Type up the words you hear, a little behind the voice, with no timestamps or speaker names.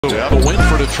The win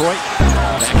for Detroit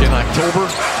back in October.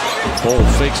 Bol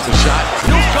fakes the shot.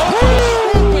 He'll go for the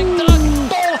swooping dunk.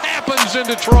 Bol happens in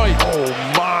Detroit. Oh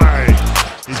my!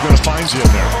 He's going to find you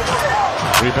in there.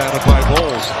 Rebounded by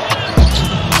Bol.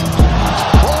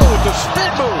 Bol with the spin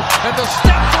move and the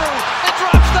step through and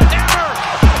drops the hammer.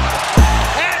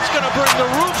 That's going to bring the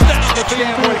roof down at the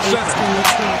Amway Center.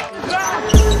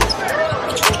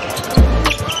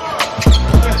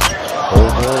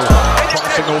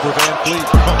 Crossing over Van Fleet.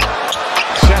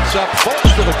 Sets up,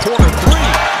 falls to the corner three.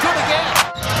 Good again.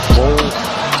 Bol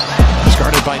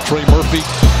started by Trey Murphy.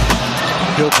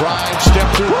 He'll drive, step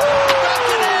through.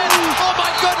 Oh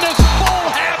my goodness, Bol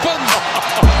happens.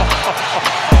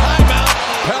 Timeout,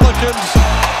 Pelicans.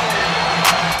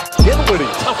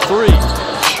 Dinwiddie, tough three.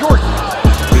 Short.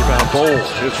 Rebound Bol,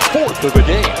 his fourth of the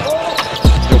game.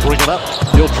 He'll bring it up.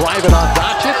 He'll drive it on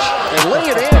Doncic and lay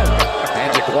it in.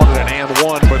 Magic wanted an and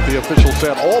one, but the official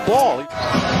said all ball.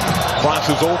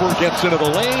 Crosses over, gets into the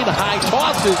lane, high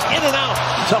tosses, in and out.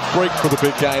 Tough break for the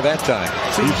big guy that time.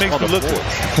 See, it makes me look good.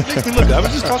 Makes me look good. I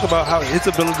was just talking about how his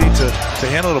ability to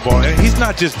handle the ball, and he's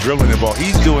not just dribbling the ball,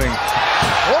 he's doing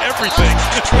everything.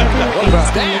 What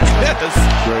about that? Yes.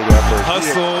 Great effort.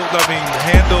 Hustle, I mean,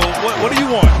 handle. What do you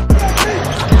want?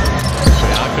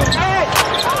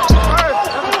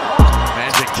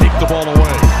 Magic take the ball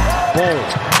away. Bol,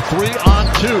 3 on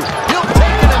 2. He'll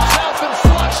take it himself and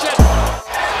flush it.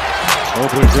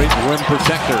 Mobley, great rim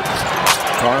protector.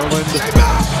 Garland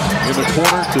in the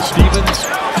corner to Stevens.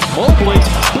 Mobley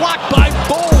blocked by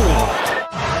Bol.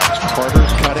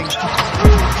 Carter's cutting.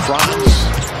 Franz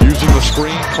using the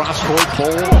screen. Cross court.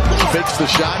 Bol fakes the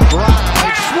shot. Drive.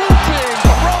 Swooping.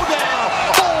 Throw down.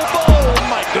 Bol.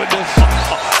 My goodness.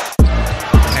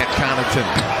 At Connaughton.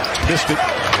 Missed it.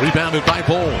 Rebounded by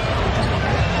Bol.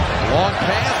 Long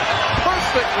pass.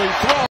 Perfectly thrown.